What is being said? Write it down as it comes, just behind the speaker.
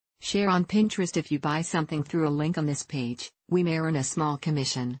Share on Pinterest. If you buy something through a link on this page, we may earn a small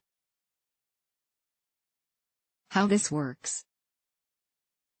commission. How this works.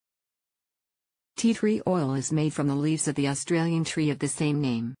 Tea tree oil is made from the leaves of the Australian tree of the same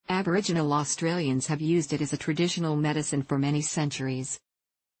name. Aboriginal Australians have used it as a traditional medicine for many centuries.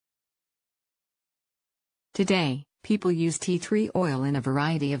 Today, people use tea tree oil in a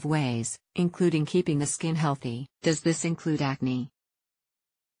variety of ways, including keeping the skin healthy. Does this include acne?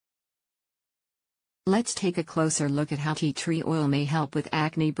 Let's take a closer look at how tea tree oil may help with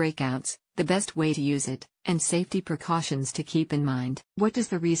acne breakouts, the best way to use it, and safety precautions to keep in mind. What does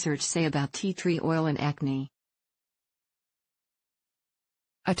the research say about tea tree oil and acne?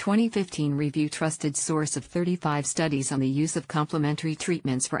 A 2015 review trusted source of 35 studies on the use of complementary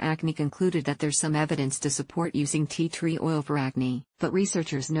treatments for acne concluded that there's some evidence to support using tea tree oil for acne, but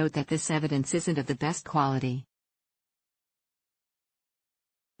researchers note that this evidence isn't of the best quality.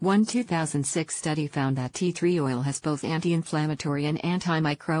 One 2006 study found that tea tree oil has both anti-inflammatory and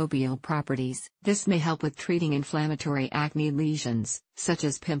antimicrobial properties. This may help with treating inflammatory acne lesions, such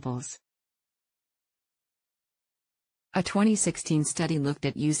as pimples. A 2016 study looked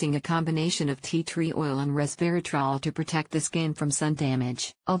at using a combination of tea tree oil and resveratrol to protect the skin from sun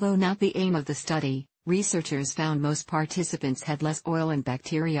damage. Although not the aim of the study, researchers found most participants had less oil and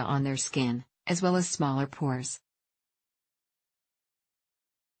bacteria on their skin, as well as smaller pores.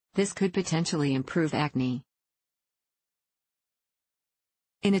 This could potentially improve acne.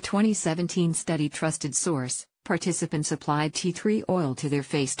 In a 2017 study trusted source, participants applied tea tree oil to their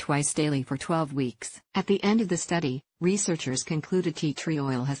face twice daily for 12 weeks. At the end of the study, researchers concluded tea tree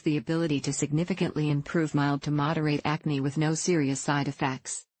oil has the ability to significantly improve mild to moderate acne with no serious side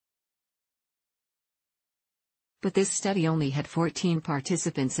effects. But this study only had 14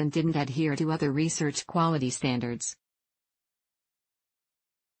 participants and didn't adhere to other research quality standards.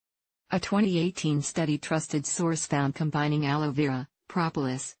 A 2018 study trusted source found combining aloe vera,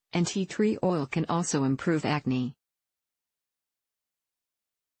 propolis, and tea tree oil can also improve acne.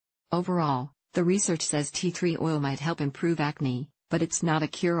 Overall, the research says tea tree oil might help improve acne, but it's not a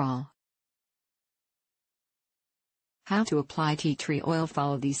cure-all. How to apply tea tree oil?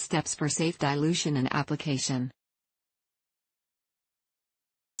 Follow these steps for safe dilution and application.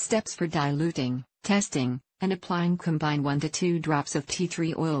 Steps for diluting, testing, and applying: combine 1 to 2 drops of tea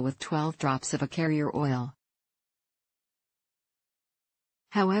tree oil with 12 drops of a carrier oil.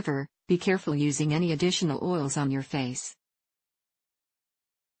 However, be careful using any additional oils on your face.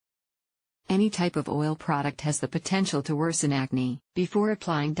 Any type of oil product has the potential to worsen acne. Before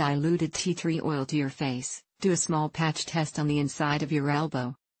applying diluted tea tree oil to your face, do a small patch test on the inside of your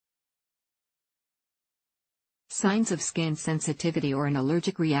elbow. Signs of skin sensitivity or an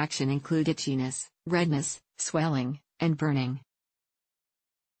allergic reaction include itchiness, redness, swelling, and burning.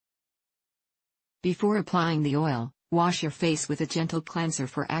 Before applying the oil, wash your face with a gentle cleanser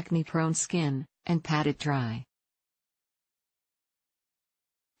for acne-prone skin, and pat it dry.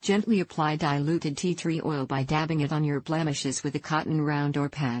 Gently apply diluted tea tree oil by dabbing it on your blemishes with a cotton round or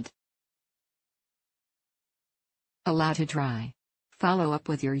pad. Allow to dry. Follow up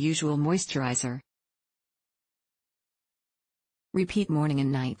with your usual moisturizer. Repeat morning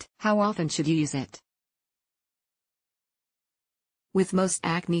and night. How often should you use it? With most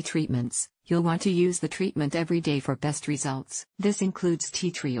acne treatments, you'll want to use the treatment every day for best results. This includes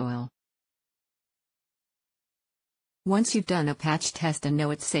tea tree oil. Once you've done a patch test and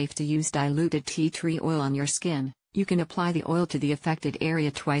know it's safe to use diluted tea tree oil on your skin, you can apply the oil to the affected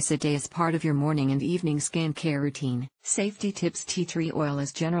area twice a day as part of your morning and evening skin care routine. Safety tips: tea tree oil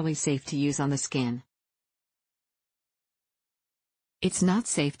is generally safe to use on the skin. It's not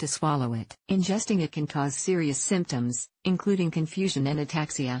safe to swallow it. Ingesting it can cause serious symptoms, including confusion and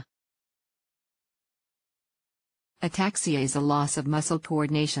ataxia. Ataxia is a loss of muscle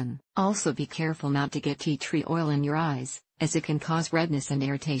coordination. Also be careful not to get tea tree oil in your eyes, as it can cause redness and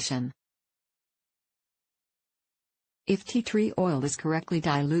irritation. If tea tree oil is correctly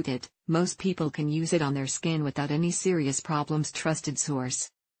diluted, most people can use it on their skin without any serious problems. Trusted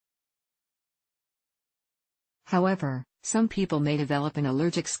source. However, some people may develop an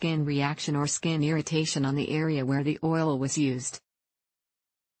allergic skin reaction or skin irritation on the area where the oil was used.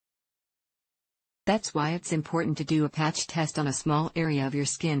 That's why it's important to do a patch test on a small area of your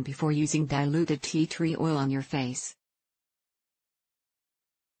skin before using diluted tea tree oil on your face.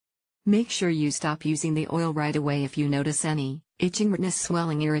 Make sure you stop using the oil right away if you notice any itching, redness,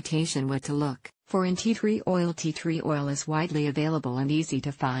 swelling, irritation. What to look for in tea tree oil? Tea tree oil is widely available and easy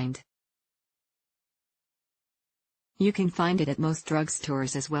to find. You can find it at most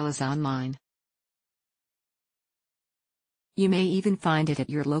drugstores as well as online. You may even find it at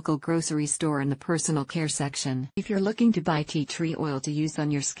your local grocery store in the personal care section. If you're looking to buy tea tree oil to use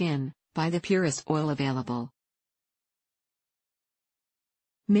on your skin, buy the purest oil available.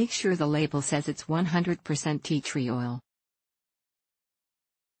 Make sure the label says it's 100% tea tree oil.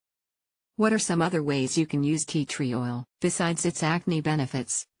 What are some other ways you can use tea tree oil? Besides its acne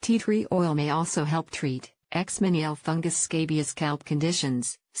benefits, tea tree oil may also help treat Eczema fungus scabious scalp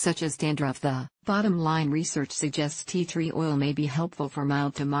conditions, such as dandruff. The bottom line research suggests tea tree oil may be helpful for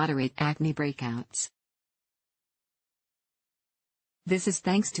mild to moderate acne breakouts. This is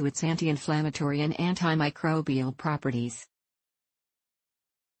thanks to its anti-inflammatory and antimicrobial properties.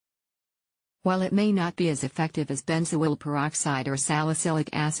 While it may not be as effective as benzoyl peroxide or salicylic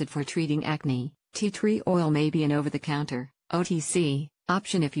acid for treating acne, tea tree oil may be an over-the-counter (OTC)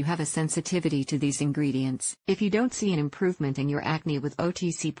 option if you have a sensitivity to these ingredients. If you don't see an improvement in your acne with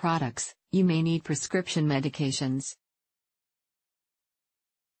OTC products, you may need prescription medications.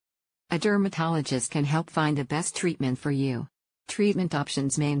 A dermatologist can help find the best treatment for you. Treatment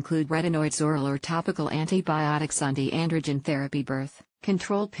options may include retinoids, oral or topical antibiotics, anti-androgen therapy, birth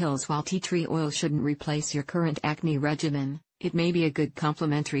control pills. While tea tree oil shouldn't replace your current acne regimen, it may be a good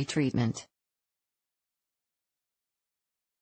complementary treatment.